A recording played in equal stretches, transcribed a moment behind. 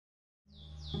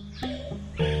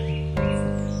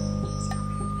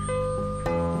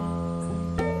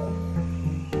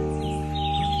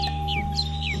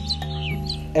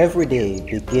Every day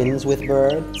begins with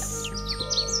birds.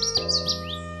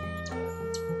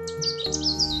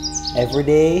 Every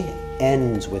day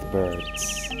ends with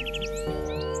birds.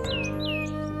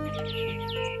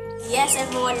 Yes,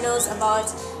 everyone knows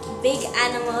about big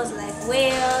animals like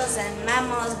whales and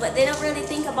mammals, but they don't really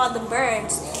think about the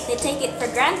birds. They take it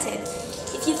for granted.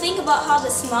 If you think about how the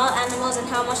small animals and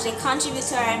how much they contribute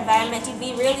to our environment, you'd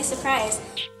be really surprised.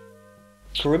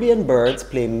 Caribbean birds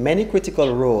play many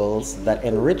critical roles that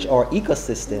enrich our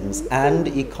ecosystems and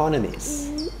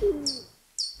economies.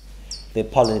 They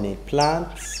pollinate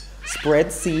plants,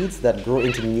 spread seeds that grow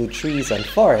into new trees and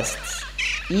forests,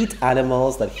 eat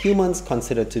animals that humans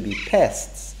consider to be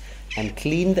pests, and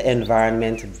clean the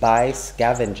environment by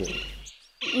scavenging.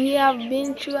 We have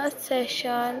been through a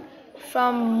session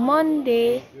from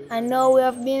Monday, and now we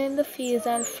have been in the fields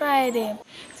on Friday.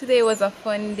 Today was a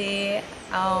fun day.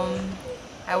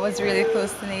 I was really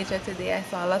close to nature today. I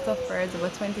saw a lot of birds,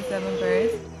 about 27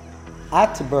 birds.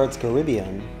 At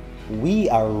BirdsCaribbean, we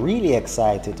are really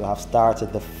excited to have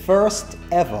started the first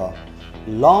ever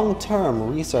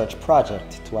long-term research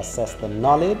project to assess the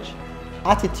knowledge,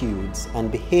 attitudes,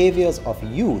 and behaviors of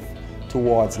youth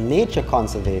towards nature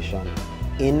conservation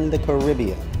in the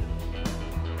Caribbean.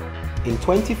 In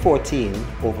 2014,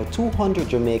 over 200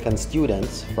 Jamaican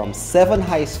students from 7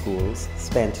 high schools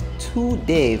spent 2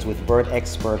 days with bird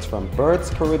experts from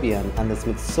BirdsCaribbean and the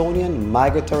Smithsonian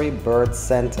Migratory Bird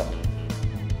Center.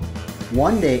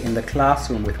 1 day in the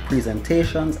classroom with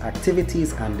presentations,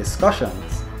 activities, and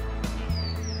discussions,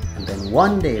 and then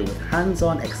 1 day with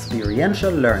hands-on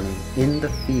experiential learning in the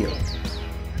field.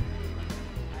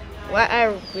 What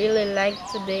I really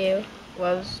liked today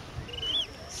was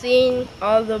seeing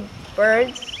all the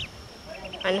birds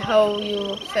and how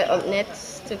you set up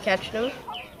nets to catch them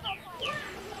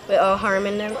without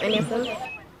harming them, any of them.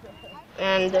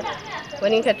 And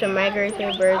when you catch a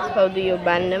migratory bird, how do you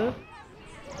band them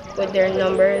with their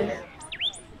numbers?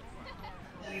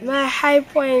 My high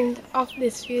point of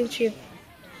this field trip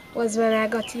was when I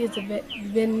got to use the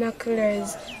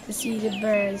binoculars to see the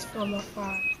birds from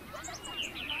afar.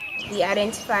 We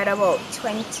identified about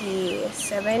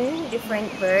 27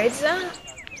 different birds,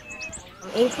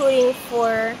 including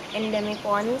 4 endemic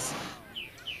ones.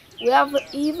 We have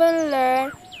even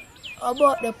learned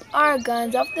about the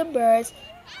organs of the birds,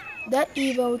 that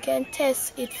even we can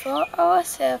test it for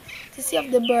ourselves to see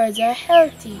if the birds are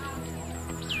healthy.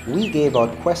 We gave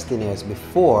out questionnaires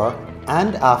before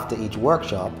and after each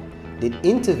workshop, did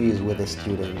interviews with the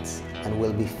students, and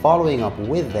will be following up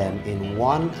with them in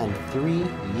 1 and 3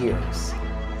 years.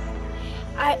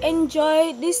 I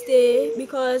enjoyed this day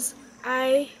because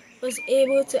I was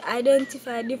able to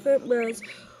identify different birds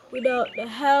without the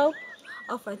help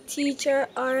of a teacher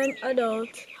or an adult,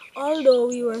 although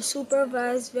we were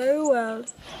supervised very well.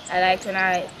 I liked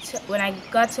when I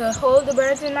got to hold the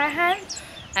birds in my hand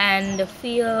and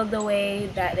feel the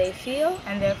way that they feel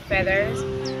and their feathers.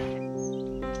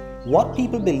 What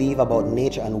people believe about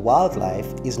nature and wildlife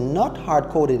is not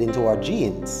hard-coded into our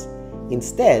genes.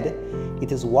 Instead,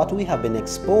 it is what we have been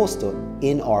exposed to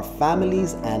in our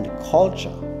families and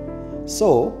culture.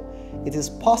 So, it is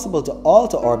possible to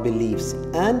alter our beliefs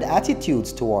and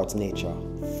attitudes towards nature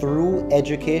through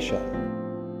education.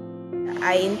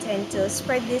 I intend to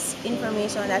spread this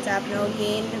information that I've now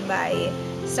gained by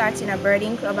starting a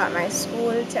birding club at my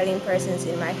school, telling persons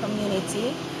in my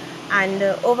community, and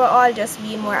overall just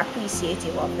be more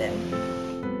appreciative of them.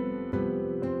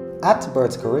 At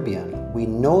BirdsCaribbean, we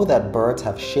know that birds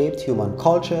have shaped human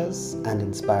cultures and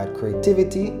inspired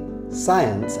creativity,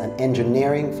 science, and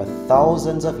engineering for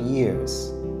thousands of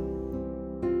years.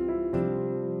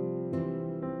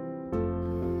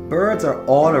 Birds are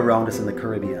all around us in the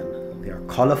Caribbean. They are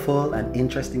colorful and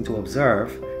interesting to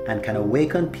observe and can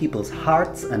awaken people's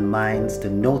hearts and minds to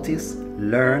notice,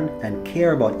 learn, and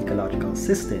care about ecological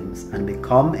systems and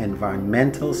become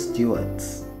environmental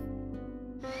stewards.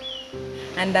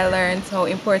 And I learned how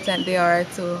important they are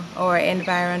to our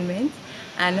environment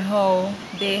and how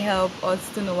they help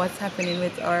us to know what's happening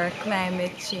with our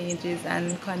climate changes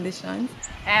and conditions.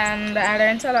 And I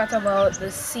learned a lot about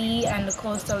the sea and the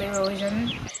coastal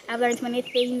erosion. I've learned many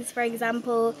things. For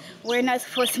example, we're not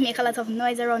supposed to make a lot of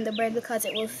noise around the bird because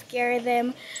it will scare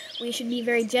them. We should be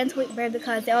very gentle with birds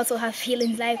because they also have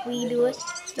feelings like we do.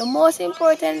 The most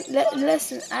important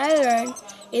lesson I learned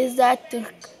is that to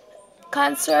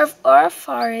conserve our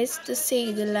forests to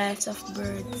save the lives of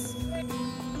birds.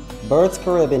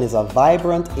 BirdsCaribbean is a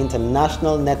vibrant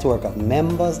international network of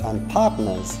members and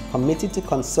partners committed to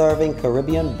conserving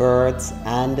Caribbean birds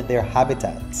and their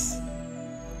habitats.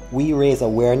 We raise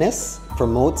awareness,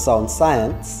 promote sound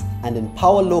science, and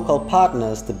empower local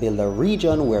partners to build a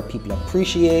region where people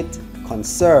appreciate,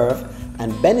 conserve,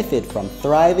 and benefit from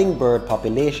thriving bird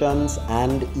populations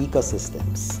and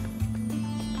ecosystems.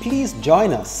 Please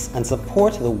join us and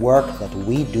support the work that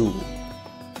we do.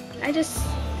 I just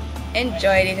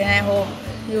enjoyed it and I hope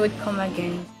you would come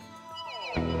again.